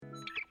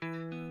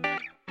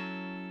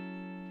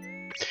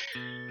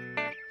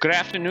Good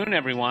afternoon,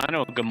 everyone,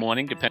 or good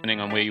morning, depending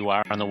on where you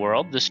are in the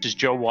world. This is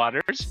Joe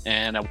Waters,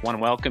 and I want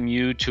to welcome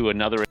you to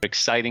another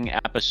exciting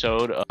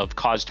episode of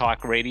Cause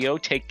Talk Radio,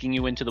 taking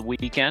you into the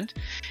weekend.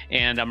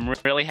 And I'm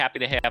really happy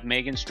to have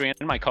Megan Strand,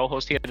 my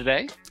co-host, here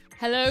today.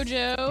 Hello,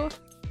 Joe.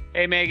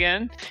 Hey,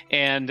 Megan.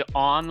 And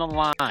on the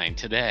line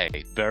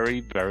today, very,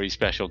 very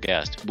special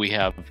guest. We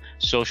have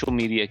social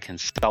media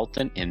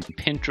consultant and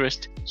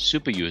Pinterest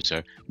super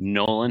user,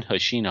 Nolan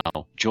Hoshino,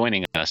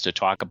 joining us to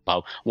talk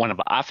about one of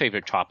our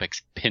favorite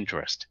topics,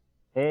 Pinterest.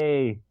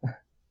 Hey.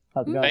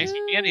 How's it going? Thanks for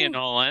being here,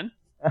 Nolan.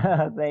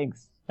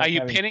 Thanks. Are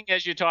you pinning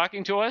as you're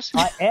talking to us?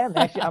 I am.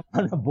 Actually, I'm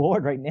on the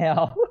board right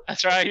now.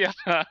 That's right. Yeah.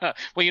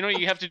 Well,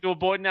 you have to do a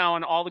board now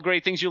on all the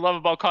great things you love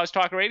about Cause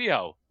Talk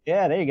Radio.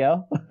 Yeah, there you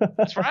go.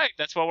 That's right.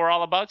 That's what we're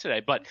all about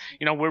today. But,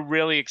 we're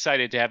really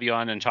excited to have you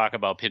on and talk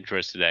about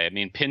Pinterest today. I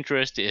mean,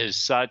 Pinterest is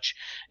such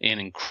an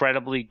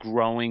incredibly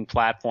growing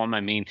platform.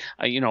 I mean,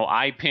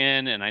 I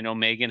pin, and I know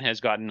Megan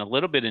has gotten a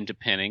little bit into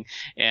pinning,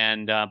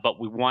 but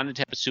we wanted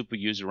to have a super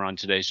user on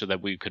today so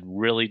that we could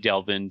really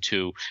delve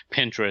into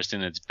Pinterest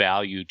and its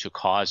value to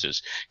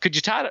causes. Could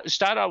you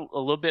start out a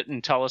little bit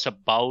and tell us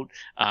about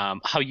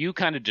how you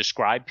kind of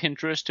describe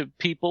Pinterest to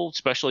people,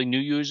 especially new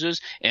users,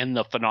 and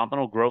the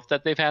phenomenal growth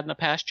that they've had in the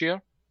past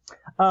year?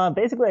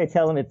 Basically, I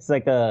tell them it's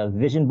like a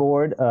vision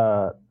board,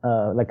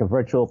 like a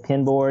virtual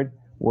pin board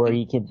where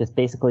you can just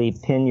basically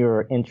pin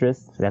your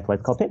interests. That's why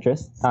it's called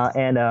Pinterest.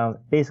 And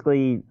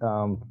basically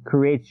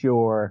create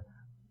your,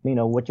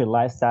 what your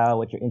lifestyle,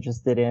 what you're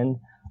interested in.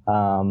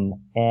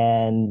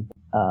 And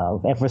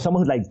for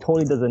someone who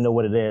totally doesn't know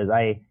what it is,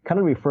 I kind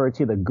of refer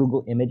to the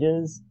Google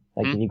images.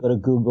 Like if you go to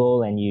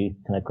Google and you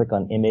kind of click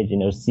on image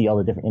and you'll see all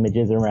the different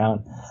images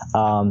around.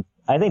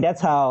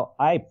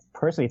 I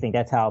personally think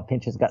that's how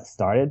Pinterest got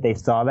started. They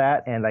saw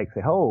that and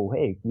say, oh,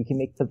 hey, we can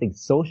make something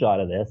social out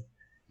of this.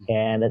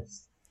 And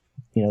let's,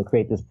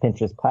 create this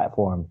Pinterest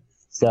platform.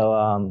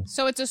 So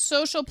it's a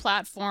social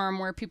platform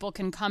where people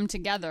can come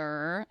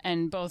together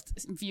and both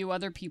view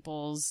other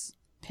people's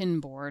pin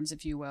boards,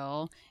 if you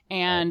will,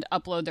 and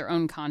upload their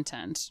own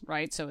content,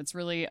 right? So it's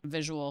really a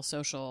visual,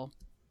 social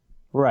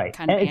right.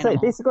 kind of animal.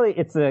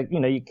 It's you're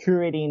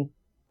curating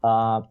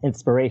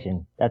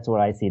inspiration. That's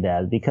what I see it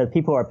as, because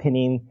people are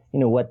pinning,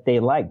 what they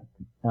like,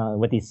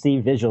 what they see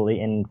visually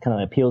and kind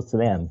of appeals to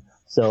them.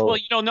 So,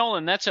 well,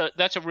 Nolan, that's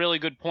a really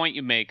good point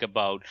you make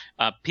about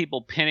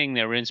people pinning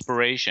their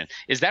inspiration.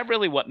 Is that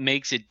really what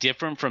makes it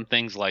different from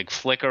things like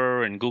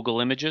Flickr and Google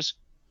Images?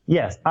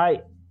 Yes,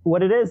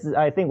 what it is,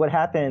 I think what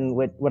happened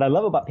with what I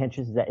love about Pinterest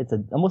is that it's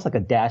almost like a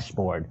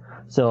dashboard.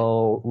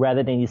 So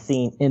rather than you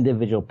seeing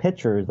individual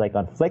pictures like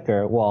on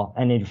Flickr,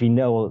 and if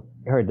you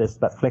heard this,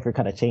 but Flickr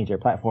kind of changed their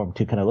platform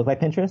to kind of look like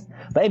Pinterest.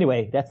 But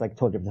anyway, that's like a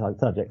totally different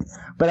subject.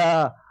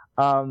 But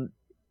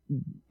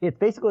it's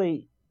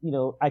basically,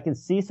 I can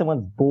see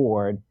someone's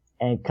board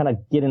and kind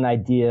of get an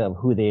idea of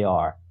who they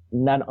are,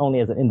 not only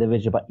as an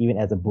individual, but even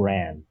as a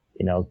brand,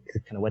 kind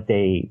of what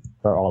they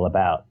are all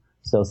about.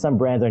 So some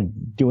brands are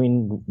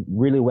doing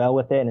really well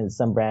with it, and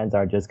some brands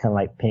are just kind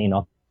of pinning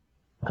all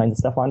kinds of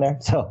stuff on there.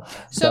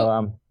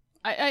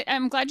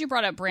 I'm glad you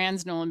brought up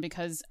brands, Nolan,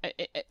 because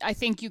I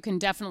think you can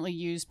definitely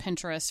use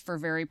Pinterest for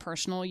very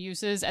personal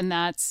uses, and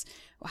that's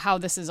how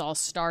this is all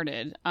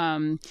started.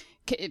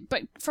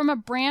 But from a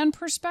brand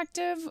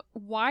perspective,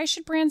 why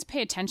should brands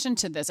pay attention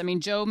to this? I mean,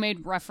 Joe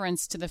made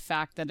reference to the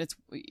fact that it's,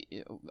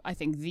 I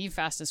think, the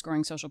fastest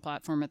growing social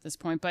platform at this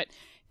point. But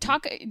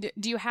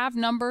do you have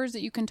numbers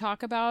that you can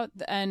talk about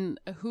and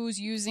who's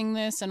using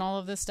this and all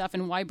of this stuff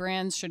and why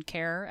brands should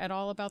care at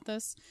all about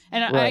this?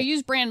 And I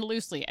use brand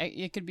loosely.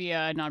 It could be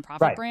a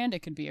nonprofit brand.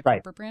 It could be a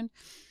corporate brand.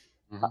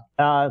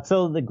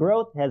 So the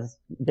growth has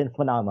been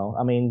phenomenal.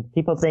 I mean,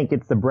 people think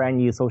it's a brand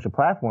new social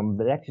platform,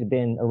 but it's actually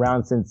been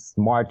around since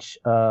March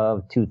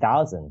of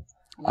 2000.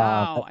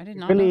 Wow, I did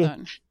not know that.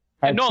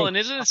 And Nolan,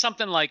 isn't it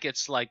something like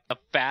it's like the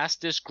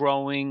fastest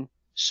growing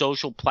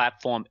social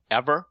platform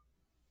ever?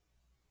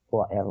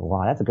 Well,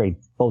 wow, that's a great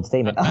bold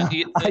statement.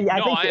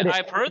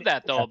 I've heard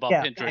that though about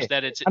Pinterest,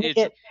 that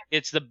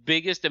it's the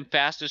biggest and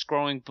fastest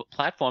growing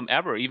platform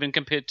ever, even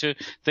compared to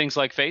things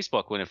like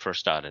Facebook when it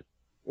first started.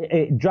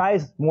 It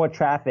drives more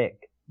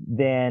traffic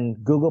than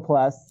Google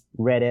Plus,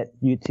 Reddit,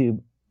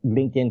 YouTube,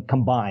 LinkedIn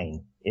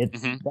combined.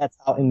 That's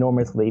how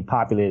enormously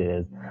popular it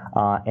is.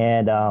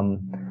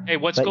 Hey,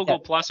 what's Google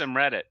Plus and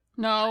Reddit?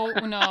 No,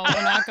 we're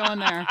not going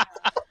there.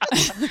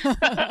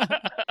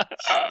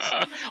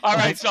 All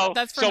right, so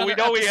that's for we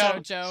know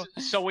episode, Joe.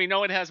 So we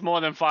know it has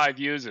more than 5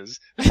 users.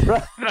 So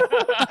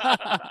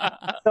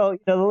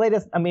the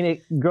latest,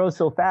 it grows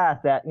so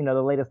fast that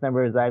the latest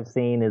numbers I've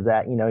seen is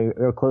that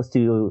you're close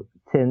to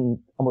 10,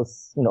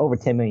 almost over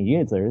 10 million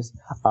users.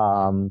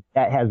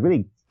 That has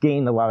really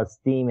gained a lot of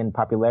steam and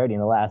popularity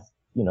in the last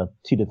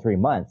 2 to 3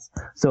 months.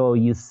 So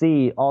you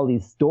see all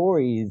these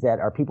stories that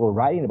are people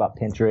writing about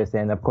Pinterest,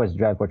 and of course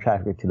drive more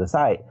traffic to the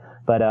site.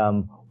 But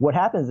what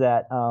happens is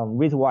that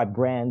reason why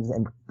brands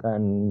and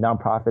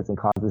nonprofits and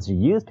causes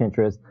use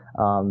Pinterest,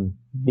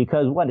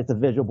 because one, it's a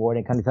visual board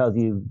and kind of tells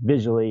you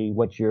visually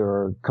what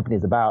your company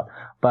is about.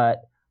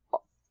 But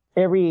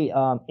every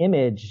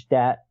image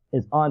that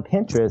is on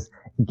Pinterest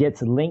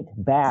gets linked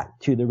back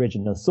to the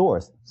original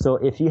source. So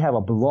if you have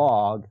a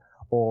blog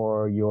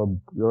or your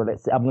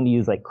let's say, I'm going to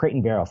use like Crate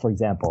and Barrel, for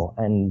example,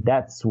 and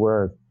that's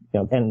where,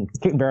 and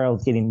Crate and Barrel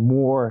is getting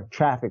more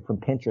traffic from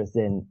Pinterest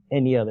than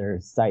any other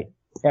site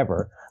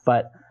ever.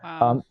 But,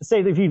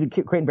 say if you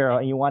do Crate and Barrel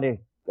and you want to,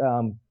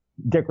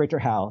 decorate your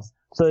house.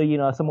 So,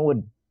 someone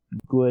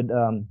would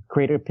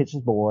create a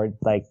Pinterest board,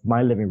 like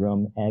my living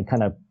room, and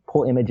kind of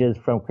pull images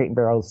from Crate and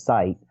Barrel's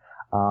site.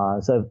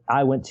 So if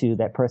I went to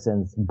that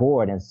person's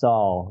board and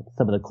saw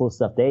some of the cool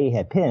stuff they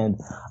had pinned,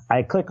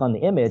 I click on the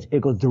image,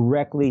 it goes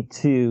directly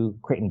to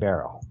Crate and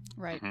Barrel.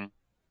 Right. Mm-hmm.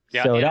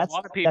 Yeah, so and that's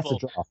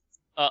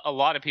a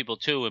lot of people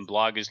too, and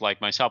bloggers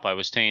like myself. I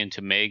was saying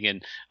to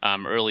Megan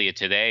earlier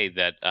today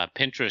that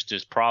Pinterest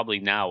is probably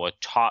now a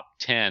top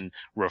 10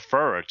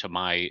 referrer to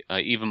my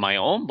even my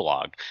own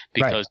blog,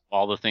 because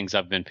all the things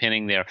I've been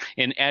pinning there.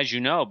 And as you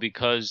know,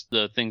 because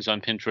the things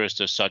on Pinterest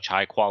are such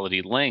high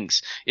quality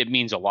links, it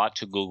means a lot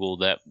to Google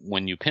that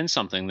when you pin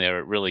something there,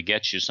 it really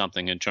gets you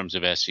something in terms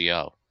of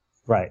SEO.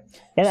 Right.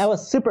 And I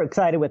was super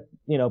excited with,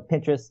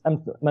 Pinterest.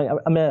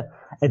 I'm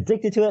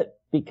addicted to it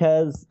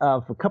because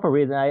for a couple of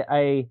reasons.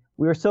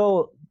 We were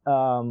so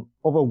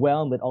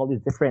overwhelmed with all these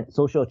different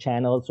social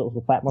channels,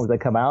 social platforms that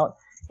come out.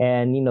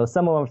 And,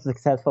 some of them are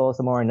successful,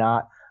 some are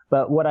not.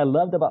 But what I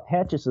loved about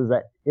Pinterest is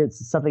that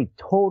it's something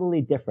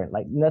totally different,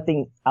 like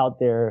nothing out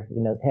there,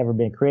 ever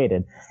been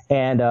created.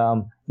 And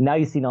now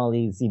you've seen all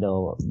these,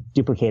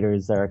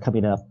 duplicators that are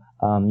coming up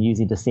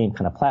using the same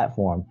kind of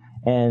platform.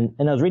 And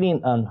I was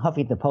reading on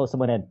Huffington Post,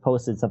 someone had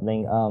posted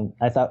something,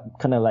 I thought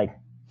kind of like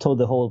told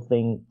the whole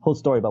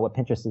story about what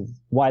Pinterest is,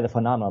 why the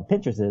phenomenon of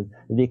Pinterest is,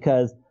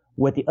 because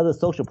with the other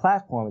social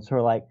platforms,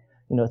 for like,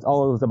 it's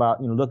always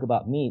about, look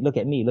at me, look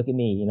at me, look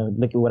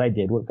at what I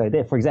did,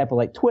 For example,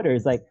 like Twitter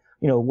is like,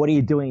 what are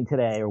you doing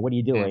today, or what are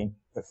you doing?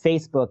 But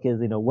Facebook is,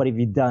 what have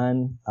you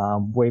done?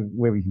 Where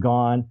have you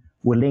gone?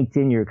 With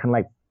LinkedIn, you're kind of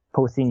like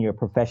posting your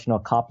professional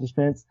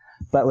accomplishments.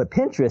 But with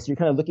Pinterest, you're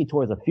kind of looking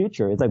towards the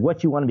future. It's like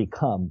what you want to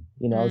become,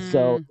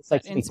 so it's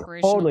like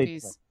inspirational totally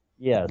piece. different.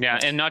 Yeah. Yeah,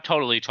 and not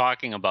totally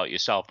talking about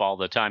yourself all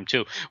the time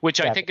too,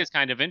 which I think is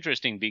kind of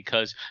interesting,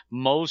 because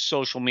most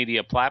social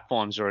media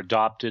platforms are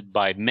adopted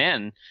by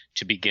men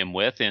to begin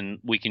with, and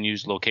we can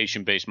use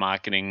location-based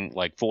marketing,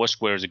 like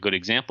Foursquare is a good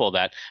example of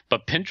that.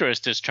 But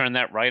Pinterest has turned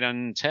that right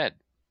on its head.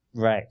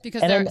 Right.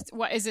 Because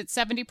what is it?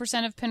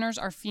 70% of pinners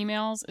are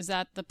females. Is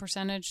that the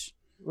percentage?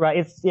 Right.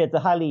 It's a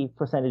highly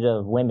percentage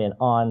of women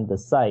on the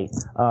site,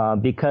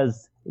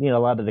 because a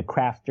lot of the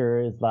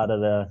crafters, a lot of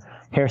the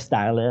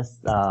hairstylists,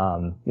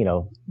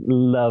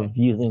 love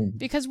using.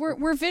 Because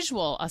we're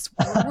visual.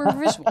 We're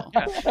visual.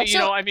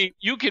 Yeah.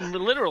 You can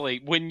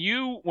literally,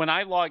 when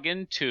I log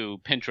into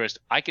Pinterest,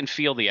 I can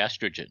feel the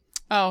estrogen.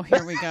 Oh,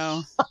 here we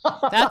go.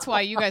 That's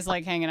why you guys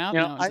like hanging out.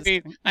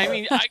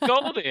 I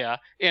go there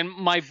and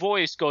my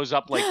voice goes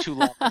up like 2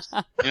 levels.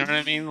 You know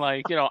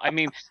what I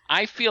mean?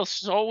 I feel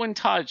so in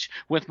touch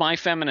with my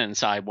feminine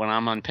side when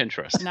I'm on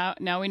Pinterest.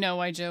 Now we know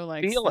why Joe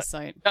likes the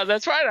site. No,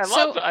 that's right. I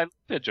love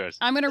Pinterest.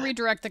 I'm going to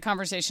redirect the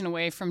conversation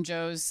away from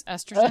Joe's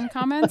estrogen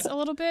comments a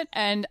little bit,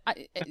 and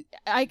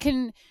I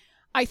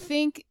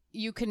think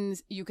you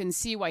can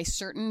see why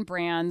certain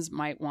brands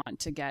might want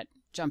to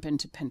jump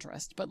into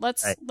Pinterest. But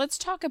let's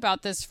talk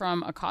about this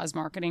from a cause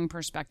marketing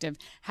perspective.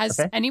 Has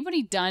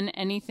anybody done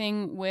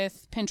anything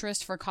with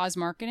Pinterest for cause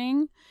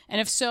marketing? And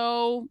if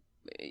so,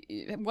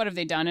 what have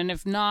they done? And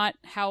if not,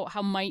 how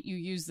might you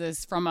use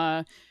this from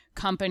a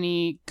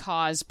company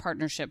cause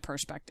partnership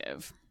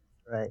perspective?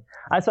 Right.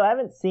 So I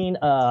haven't seen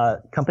a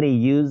company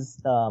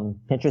use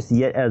Pinterest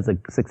yet as a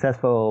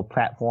successful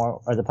platform,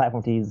 or the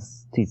platform to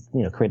use to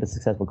create a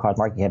successful cause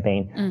marketing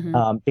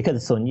campaign, because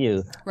it's so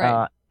new.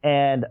 Right.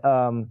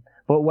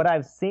 But what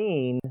I've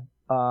seen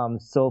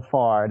so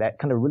far that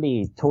kind of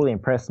really totally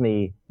impressed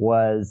me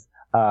was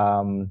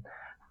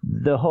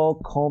the whole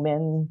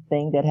Komen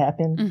thing that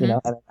happened.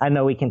 Mm-hmm. I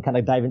know we can kind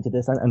of dive into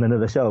this on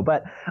another show,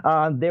 but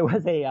there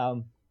was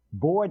a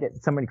board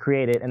that someone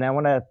created, and I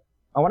want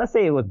to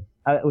say it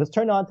was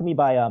turned on to me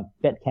by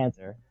Bet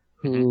Cancer,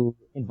 who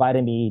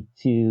invited me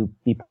to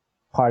be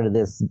part of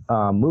this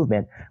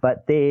movement.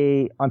 But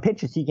on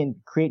Pinterest, you can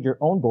create your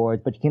own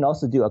boards, but you can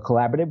also do a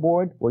collaborative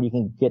board where you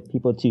can get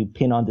people to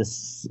pin on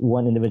this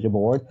one individual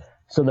board.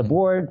 So the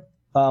board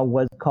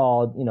was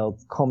called,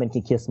 Komen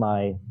Can Kiss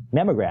My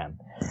Mammogram.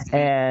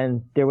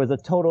 And there was a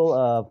total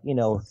of,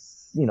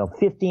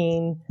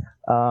 15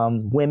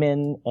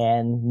 women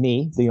and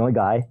me, the only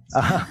guy,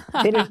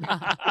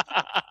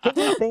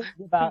 things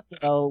about,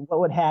 what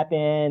would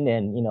happen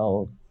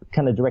and,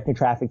 kind of directing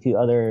traffic to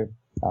other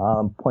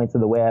points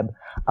of the web.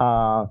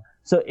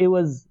 So it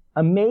was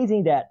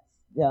amazing that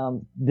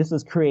this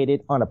was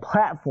created on a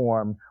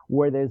platform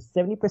where there's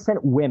 70%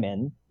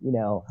 women,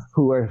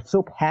 who are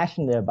so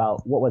passionate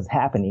about what was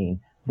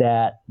happening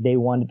that they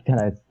wanted to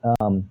kind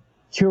of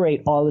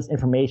curate all this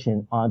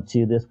information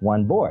onto this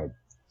one board.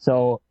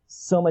 So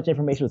much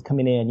information was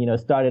coming in. It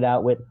started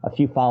out with a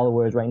few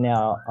followers. Right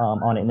now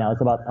on it now,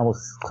 it's about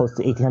almost close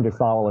to 1,800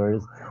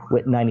 followers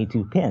with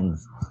 92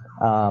 pins.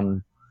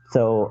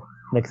 So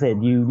like I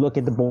said, you look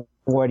at the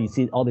board, you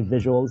see all the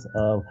visuals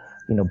of,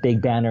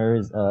 big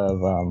banners of,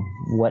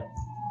 what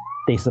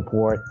they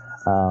support.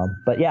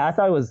 But yeah, I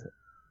thought it was,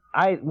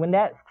 when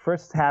that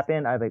first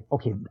happened, I was like,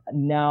 okay,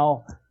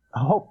 now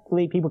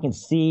hopefully people can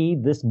see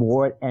this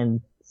board and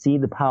see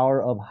the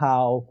power of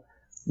how,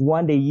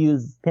 one, they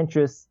use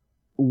Pinterest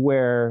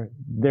where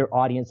their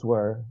audience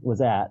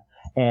was at.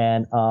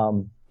 And,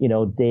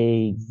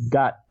 they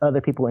got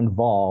other people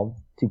involved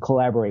to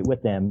collaborate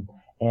with them.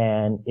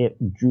 And it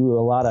drew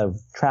a lot of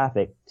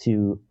traffic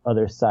to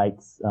other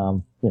sites,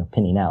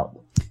 pinning out.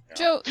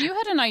 Joe, you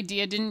had an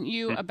idea, didn't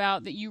you,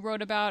 about that you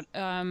wrote about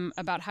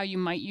how you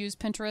might use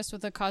Pinterest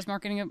with a cause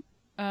marketing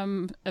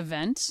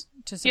event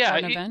to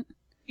support an event?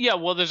 Yeah,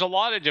 well, there's a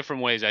lot of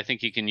different ways I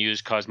think you can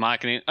use cause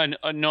marketing.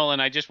 Nolan,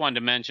 I just wanted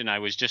to mention I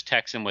was just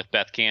texting with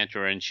Beth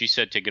Cantor, and she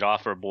said to get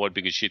off her board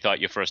because she thought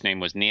your first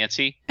name was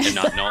Nancy and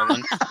not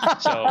Nolan.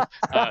 So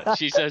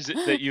she says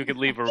that you could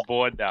leave her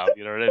board now.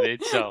 You know what I mean?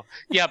 So,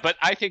 yeah, but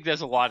I think there's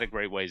a lot of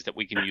great ways that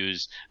we can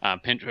use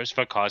Pinterest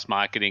for cause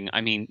marketing.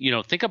 I mean,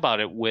 think about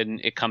it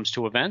when it comes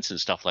to events and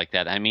stuff like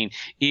that. I mean,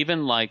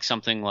 even like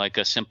something like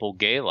a simple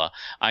gala.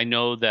 I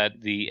know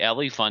that the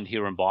Ellie Fund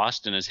here in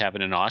Boston is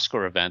having an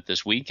Oscar event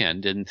this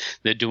weekend, and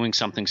they're doing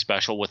something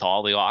special with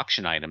all the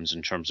auction items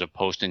in terms of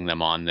posting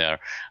them on their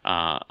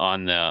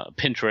on the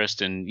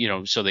Pinterest,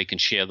 and so they can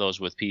share those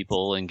with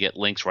people and get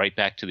links right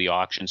back to the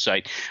auction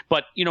site.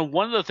 But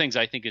one of the things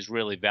I think is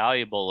really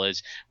valuable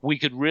is we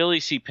could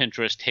really see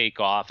Pinterest take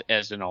off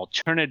as an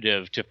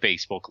alternative to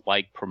Facebook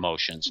like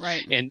promotions.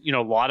 Right. And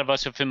a lot of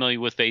us are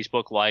familiar with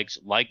Facebook likes.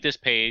 Like this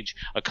page,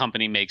 a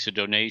company makes a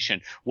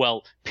donation.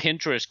 Well,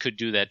 Pinterest could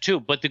do that too.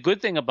 But the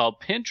good thing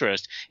about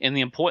Pinterest, and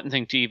the important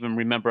thing to even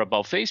remember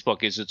about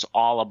Facebook, is it's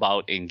all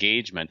about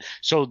engagement.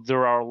 So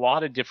there are a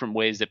lot of different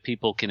ways that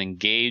people can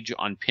engage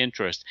on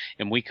Pinterest,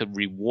 and we could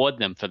reward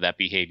them for that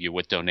behavior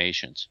with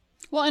donations.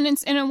 Well, and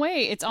in a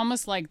way, it's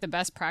almost like the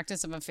best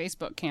practice of a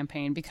Facebook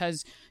campaign,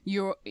 because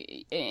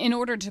in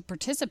order to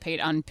participate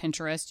on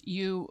Pinterest,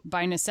 you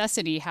by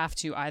necessity have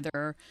to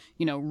either,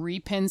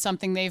 repin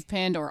something they've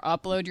pinned, or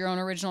upload your own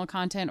original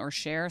content, or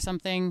share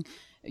something.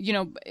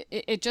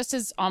 It just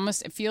is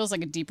almost, it feels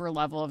like a deeper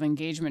level of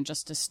engagement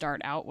just to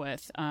start out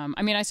with.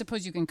 I mean, I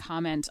suppose you can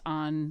comment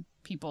on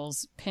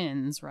people's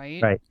pins,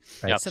 right? Right.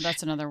 So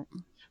that's another.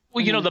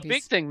 Well, the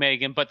big thing,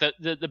 Megan, but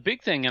the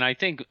big thing, and I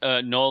think,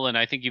 Nolan,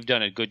 I think you've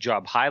done a good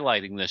job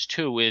highlighting this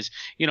too, is,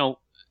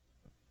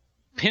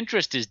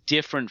 Pinterest is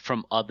different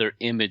from other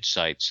image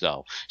sites,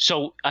 though.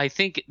 So I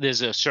think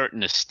there's a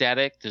certain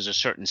aesthetic, there's a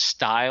certain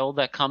style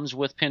that comes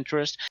with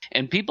Pinterest,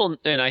 and people,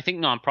 and I think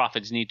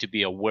nonprofits need to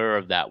be aware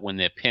of that when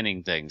they're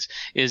pinning things,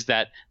 is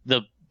that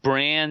the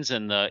brands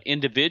and the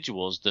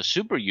individuals, the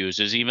super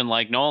users, even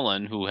like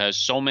Nolan, who has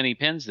so many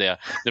pins there,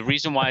 the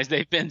reason why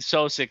they've been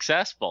so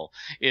successful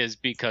is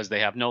because they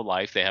have no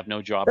life, they have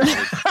no job.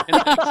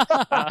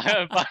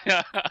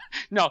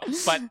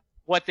 But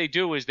what they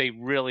do is they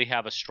really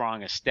have a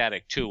strong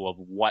aesthetic too of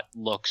what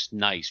looks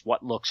nice,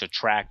 what looks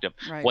attractive,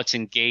 right, what's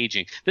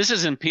engaging. This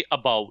isn't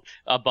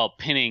about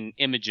pinning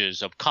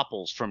images of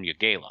couples from your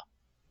gala.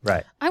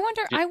 Right. I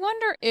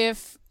wonder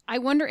if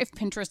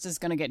Pinterest is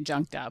going to get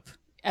junked up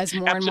as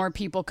more and more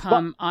people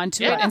come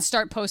onto it and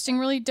start posting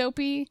really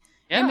dopey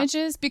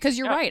images, because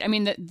you're right. I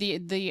mean,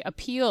 the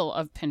appeal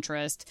of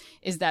Pinterest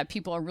is that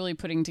people are really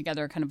putting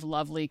together kind of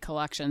lovely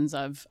collections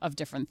of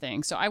different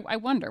things. So I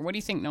wonder, what do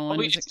you think, Nolan?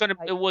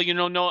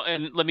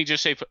 And let me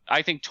just say,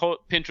 I think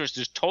Pinterest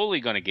is totally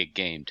going to get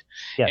gamed.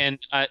 Yes. And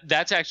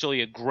that's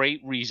actually a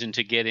great reason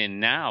to get in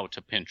now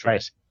to Pinterest.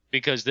 Right.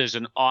 Because there's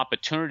an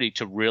opportunity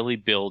to really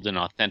build an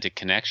authentic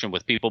connection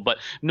with people. But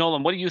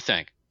Nolan, what do you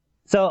think?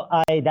 So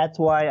that's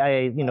why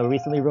I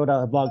recently wrote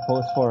a blog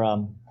post for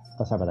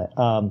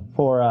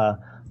for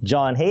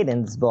John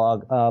Hayden's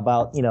blog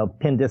about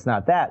pin this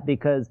not that,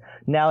 because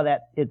now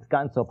that it's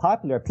gotten so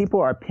popular, people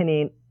are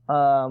pinning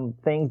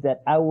things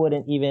that I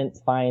wouldn't even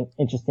find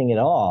interesting at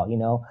all.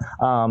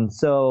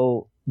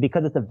 So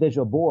because it's a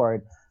visual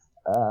board,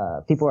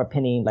 people are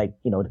pinning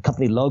the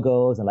company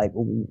logos and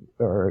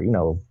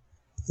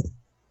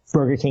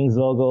Burger King's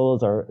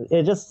logos, or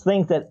it's just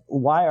things that,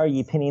 why are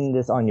you pinning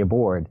this on your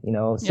board?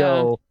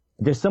 So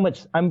there's so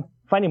much. I'm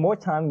finding more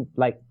time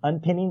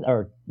unpinning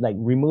or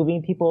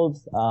removing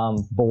people's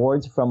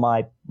boards from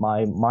my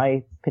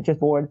Pinterest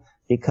board,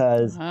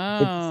 because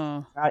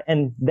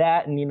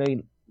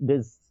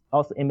there's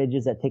also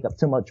images that take up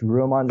too much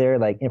room on there,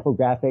 like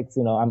infographics.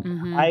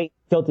 I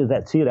filter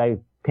that too. I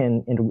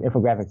pin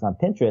infographics on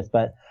Pinterest,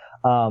 but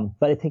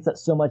it takes up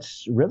so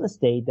much real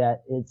estate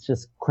that it's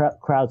just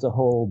crowds a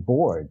whole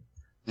board.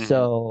 Mm-hmm.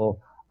 So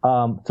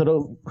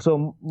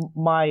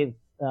my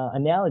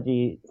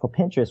analogy for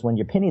Pinterest when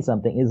you're pinning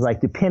something is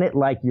to pin it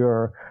like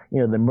you're,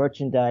 the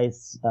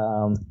merchandise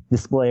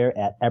displayer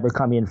at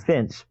Abercrombie and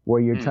Finch, where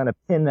you're trying to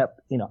pin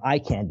up, eye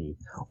candy,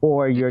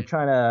 or you're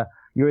the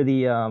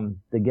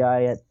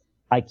guy at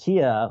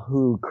IKEA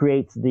who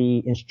creates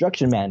the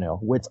instruction manual,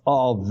 which it's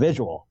all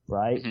visual,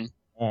 right? Mm-hmm.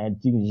 and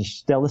you can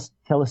just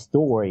tell a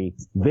story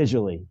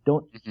visually.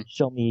 Don't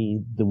show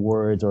me the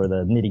words or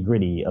the nitty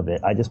gritty of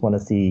it. I just want to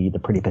see the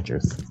pretty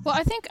pictures. Well,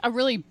 I think a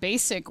really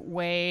basic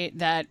way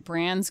that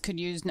brands could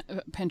use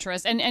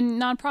Pinterest and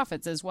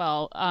nonprofits as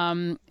well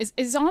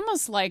is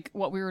almost like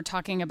what we were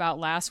talking about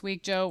last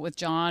week, Joe, with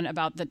John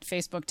about the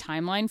Facebook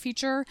timeline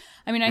feature.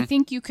 I mean, I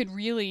think you could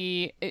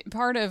really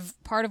part of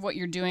what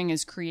you're doing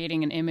is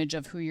creating an image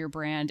of who your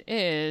brand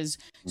is.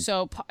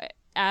 So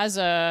as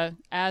a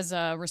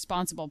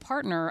responsible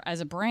partner,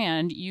 as a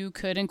brand, you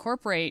could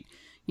incorporate,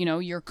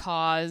 your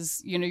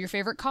cause, your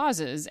favorite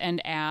causes.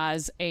 And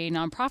as a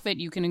nonprofit,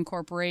 you can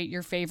incorporate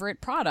your favorite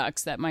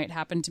products that might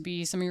happen to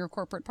be some of your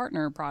corporate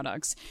partner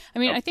products. I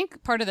mean, I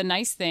think part of the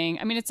nice thing,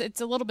 I mean,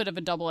 it's a little bit of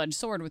a double-edged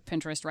sword with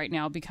Pinterest right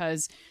now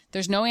because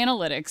there's no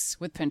analytics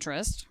with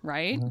Pinterest,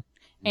 right? Mm-hmm.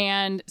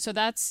 And so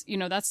that's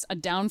a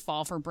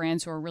downfall for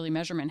brands who are really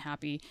measurement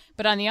happy.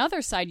 But on the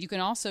other side, you can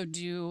also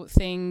do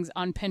things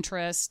on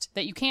Pinterest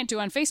that you can't do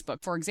on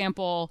Facebook. For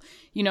example,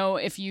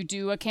 if you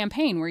do a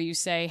campaign where you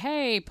say,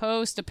 hey,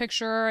 post a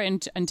picture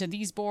into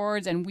these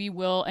boards and we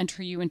will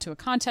enter you into a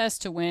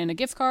contest to win a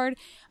gift card.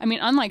 I mean,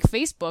 unlike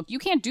Facebook, you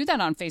can't do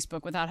that on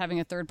Facebook without having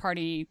a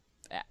third-party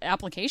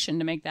application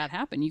to make that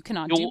happen. You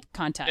cannot do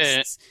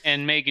contests.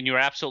 And Megan, you're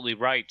absolutely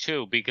right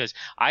too, because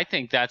I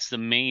think that's the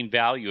main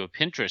value of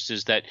Pinterest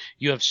is that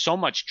you have so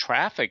much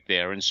traffic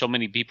there and so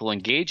many people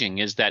engaging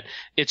is that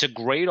it's a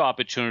great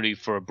opportunity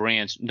for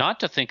brands not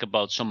to think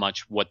about so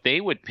much what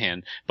they would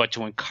pin, but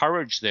to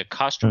encourage their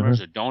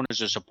customers or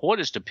donors or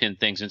supporters to pin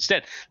things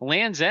instead.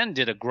 Land's End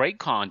did a great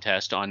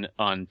contest on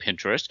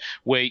Pinterest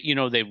where,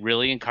 they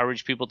really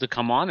encourage people to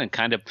come on and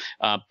kind of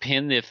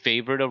pin their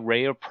favorite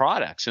array of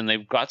products, and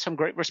they've got some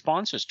great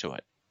responses to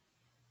it.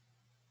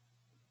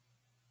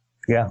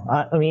 Yeah,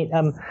 I mean,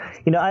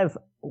 I've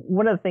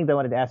one of the things I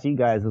wanted to ask you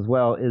guys as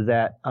well is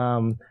that,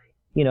 as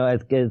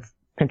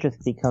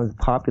Pinterest becomes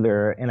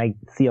popular, and I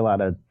see a lot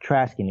of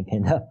trash getting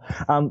pinned up.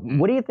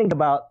 What do you think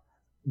about?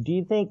 Do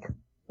you think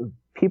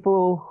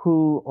people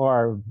who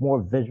are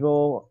more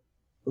visual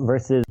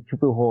versus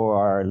people who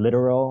are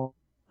literal?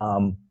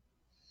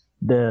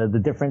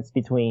 The difference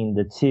between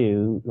the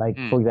two, like,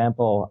 for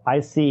example,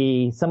 I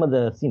see some of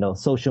the,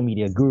 social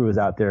media gurus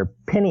out there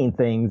pinning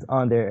things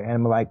on there and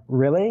I'm like,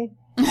 really?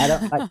 I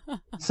don't like,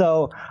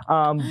 so,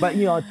 but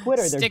on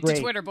Twitter, they're Stick great.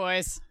 to Twitter,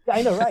 boys.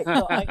 I know, right?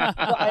 So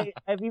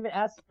I've even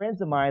asked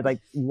friends of mine, like,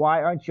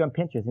 why aren't you on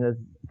Pinterest? This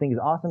thing is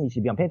awesome. You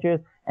should be on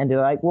Pinterest. And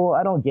they're like, well,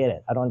 I don't get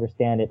it. I don't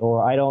understand it.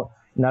 Or I don't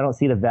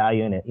see the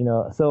value in it,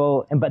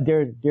 So, but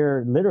they're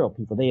literal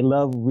people. They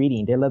love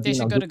reading. They love. They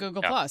should go to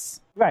Google Plus.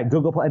 Right,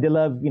 Google Plus. They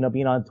love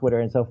being on Twitter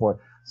and so forth.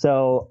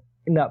 So,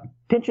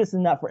 Pinterest is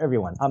not for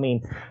everyone. I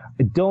mean,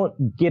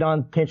 don't get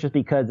on Pinterest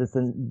because it's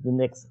the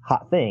next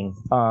hot thing.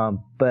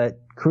 But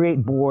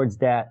create boards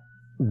that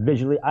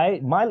visually.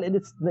 My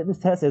litmus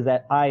test is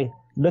that I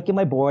look at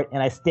my board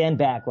and I stand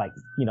back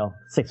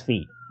 6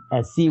 feet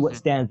and see what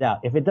stands out.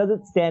 If it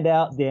doesn't stand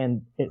out,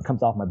 then it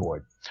comes off my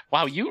board.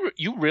 Wow, you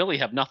really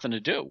have nothing to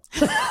do.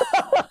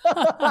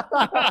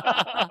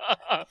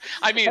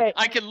 I mean,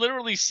 I can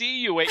literally see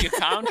you at your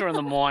counter in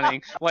the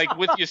morning, like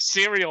with your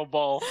cereal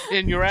bowl,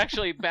 and you're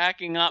actually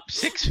backing up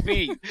 6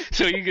 feet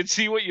so you can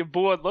see what your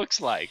board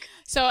looks like.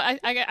 So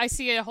I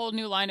see a whole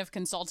new line of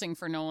consulting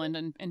for Nolan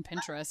and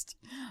Pinterest.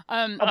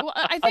 Well,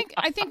 I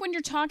think when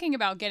you're talking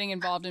about getting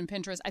involved in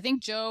Pinterest, I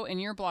think, Joe, in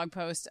your blog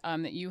post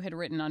that you had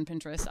written on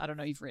Pinterest, I don't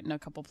know, you've written a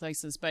couple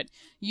places, but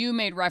you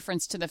made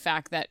reference to the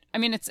fact that, I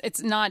mean,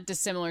 it's not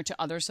dissimilar to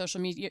other social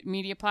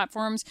media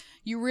platforms.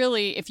 You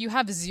really, if you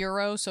have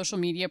zero social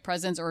media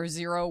presence or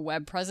zero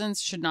web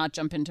presence, should not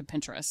jump into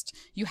Pinterest.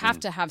 You have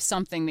to have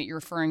something that you're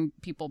referring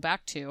people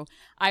back to.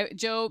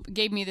 Joe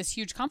gave me this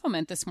huge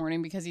compliment this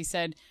morning because he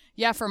said,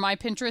 yeah, for my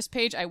Pinterest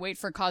page, I wait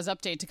for Cause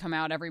Update to come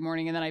out every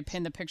morning, and then I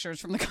pin the pictures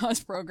from the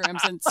Cause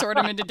programs and sort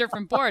them into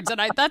different boards. And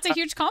that's a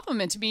huge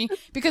compliment to me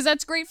because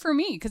that's great for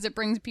me because it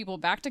brings people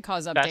back to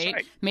Cause Update. That's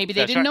right. Maybe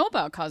they didn't know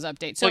about Cause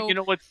Update. So,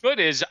 well, what's good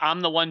is I'm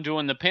the one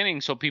doing the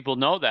pinning, so people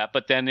know that.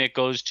 But then it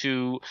goes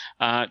to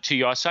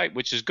your site,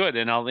 which is good,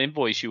 and I'll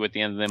invoice you at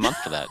the end of the month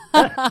for that.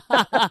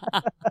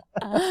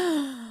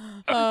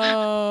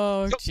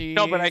 Oh, geez.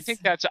 No, but I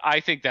think that's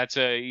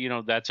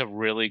a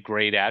really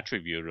great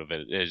attribute of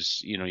it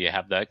is, you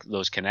have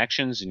those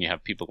connections and you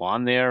have people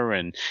on there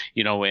and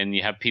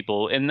you have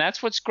people, and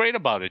that's what's great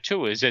about it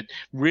too, is it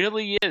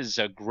really is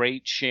a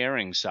great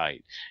sharing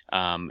site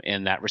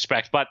in that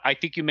respect. But I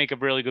think you make a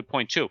really good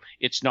point too.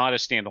 It's not a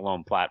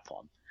standalone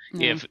platform.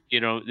 If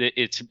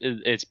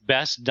it's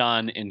best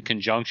done in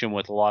conjunction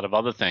with a lot of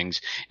other things,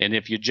 and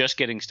if you're just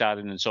getting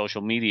started in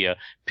social media,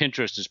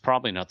 Pinterest is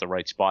probably not the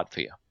right spot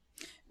for you.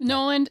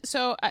 Nolan,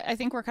 so I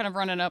think we're kind of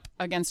running up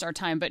against our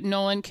time, but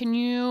Nolan, can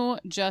you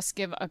just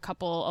give a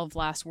couple of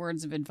last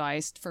words of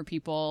advice for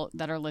people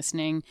that are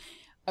listening?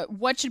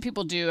 What should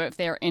people do if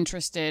they're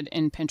interested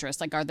in Pinterest?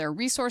 Like, are there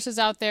resources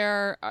out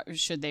there?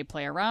 Should they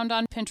play around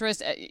on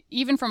Pinterest?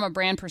 Even from a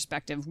brand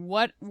perspective,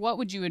 what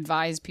would you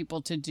advise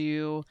people to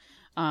do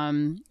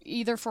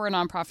either for a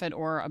nonprofit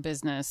or a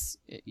business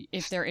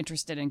if they're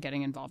interested in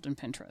getting involved in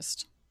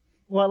Pinterest?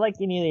 Well, like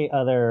any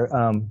other,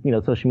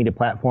 social media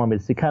platform,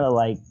 is to kind of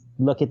like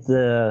look at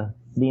the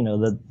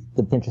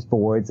Pinterest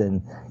boards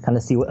and kind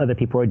of see what other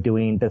people are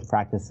doing, best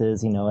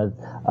practices,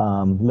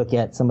 look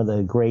at some of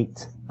the great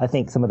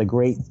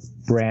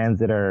brands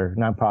that are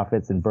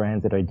nonprofits and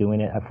brands that are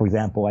doing it. For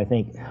example, I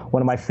think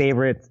one of my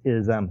favorites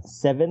is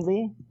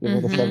Sevenly. You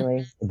know, the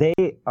Sevenly? They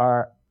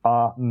are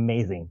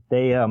amazing.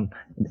 They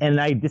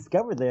and I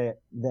discovered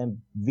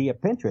them via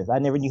Pinterest. I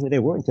never knew who they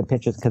were until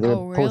Pinterest, because they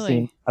were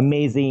posting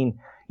amazing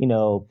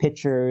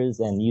pictures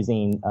and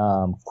using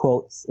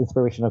quotes,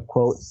 inspirational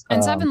quotes.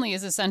 And Sevenly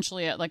is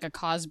essentially like a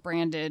cause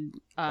branded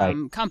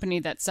company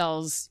that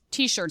sells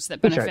T-shirts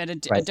that benefit a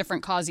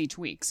different cause each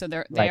week. So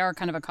they are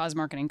kind of a cause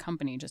marketing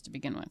company just to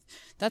begin with.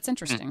 That's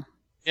interesting.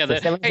 Yeah,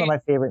 Sevenly's one of my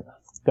favorite.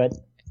 Good.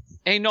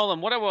 Hey, Nolan,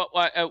 what about,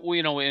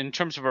 in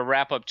terms of a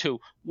wrap up too,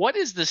 what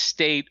is the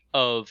state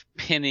of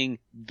pinning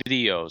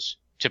videos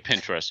to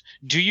Pinterest?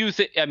 Do you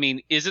think,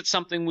 is it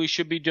something we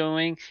should be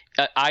doing?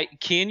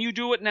 Can you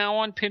do it now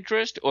on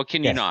Pinterest, or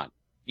can you not?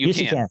 You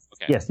can. Okay.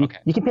 Yes, you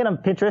can pin on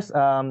Pinterest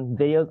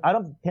videos. I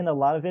don't pin a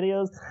lot of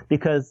videos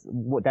because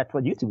that's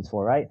what YouTube's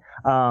for, right?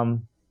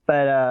 And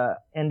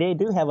they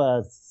do have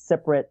a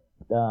separate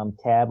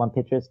tab on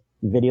Pinterest,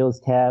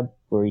 videos tab,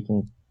 where you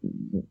can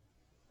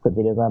put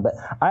videos on. But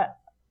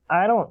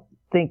I don't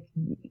think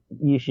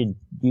you should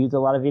use a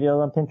lot of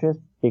videos on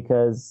Pinterest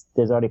because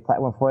there's already a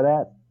platform for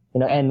that.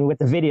 And with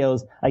the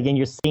videos, again,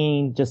 you're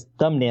seeing just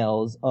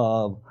thumbnails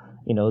of,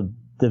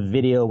 the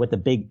video with the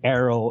big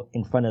arrow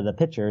in front of the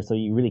picture, so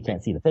you really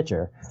can't see the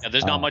picture. Yeah,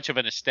 there's not much of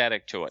an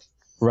aesthetic to it.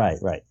 Right.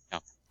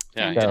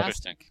 Yeah,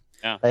 interesting.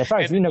 Yeah. As far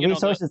as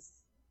resources.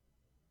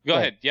 Go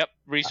ahead. Yep,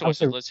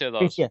 resources. Let's hear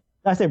those. Yeah,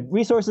 I said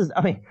resources.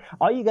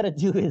 All you got to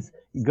do is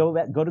go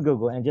to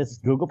Google and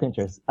just Google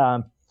Pinterest.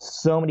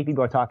 So many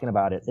people are talking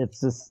about it.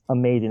 It's just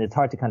amazing. It's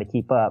hard to kind of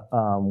keep up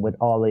with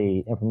all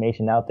the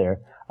information out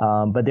there.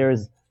 But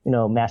there's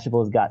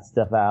Mashable's got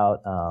stuff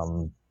out.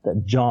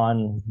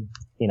 John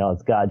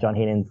John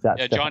Hayden's got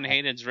stuff. John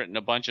Hayden's written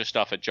a bunch of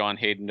stuff at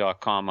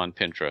johnhayden.com on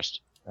Pinterest.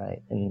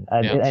 Right.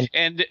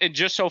 And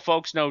just so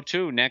folks know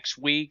too, next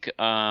week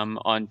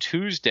on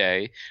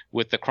Tuesday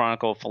with the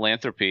Chronicle of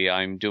Philanthropy,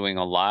 I'm doing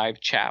a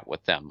live chat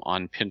with them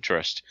on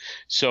Pinterest.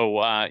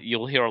 So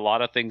you'll hear a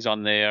lot of things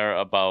on there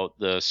about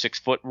the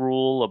 6-foot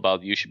rule,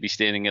 about you should be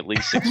standing at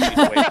least 6 feet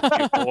away from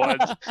your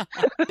boards.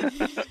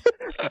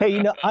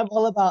 Hey, I'm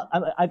all about.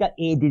 I got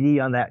ADD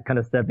on that kind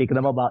of stuff because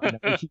I'm all about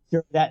making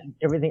sure that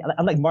everything.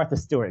 I'm like Martha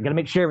Stewart. Got to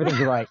make sure everything's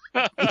right.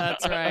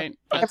 That's right.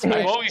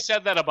 I've always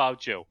said that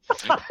about you.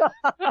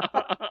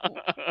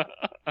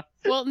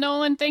 Well,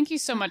 Nolan, thank you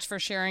so much for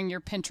sharing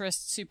your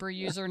Pinterest super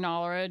user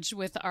knowledge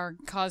with our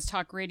Cause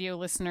Talk Radio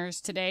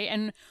listeners today.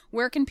 And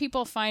where can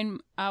people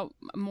find out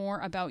more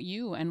about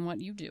you and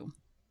what you do?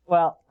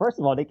 Well, first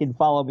of all, they can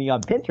follow me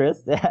on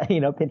Pinterest,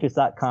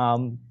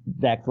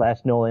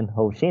 pinterest.com/Nolan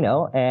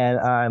Hoshino, and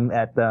I'm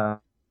at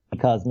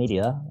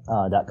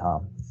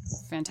causemedia.com.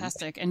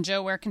 Fantastic. And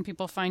Joe, where can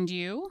people find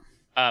you?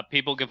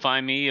 People can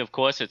find me, of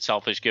course, at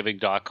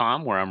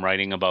selfishgiving.com, where I'm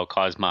writing about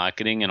cause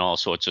marketing and all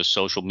sorts of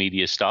social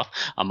media stuff.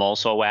 I'm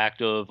also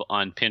active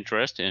on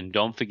Pinterest. And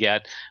don't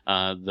forget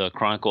the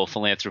Chronicle of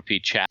Philanthropy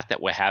chat that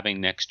we're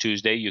having next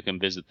Tuesday. You can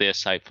visit their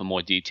site for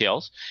more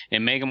details.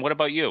 And Megan, what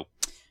about you?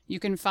 You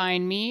can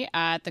find me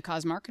at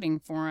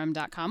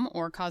thecausemarketingforum.com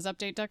or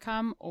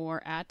causeupdate.com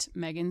or at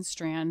Megan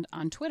Strand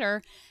on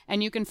Twitter.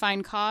 And you can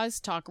find Cause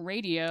Talk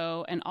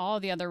Radio and all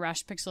the other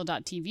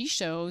RashPixel.tv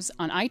shows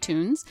on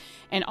iTunes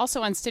and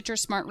also on Stitcher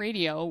Smart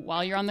Radio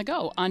while you're on the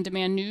go.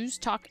 On-demand news,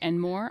 talk, and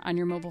more on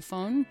your mobile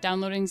phone.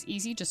 Downloading's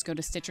easy. Just go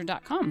to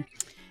Stitcher.com.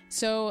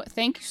 So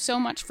thank you so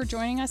much for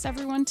joining us,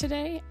 everyone,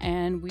 today,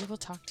 and we will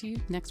talk to you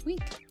next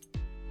week.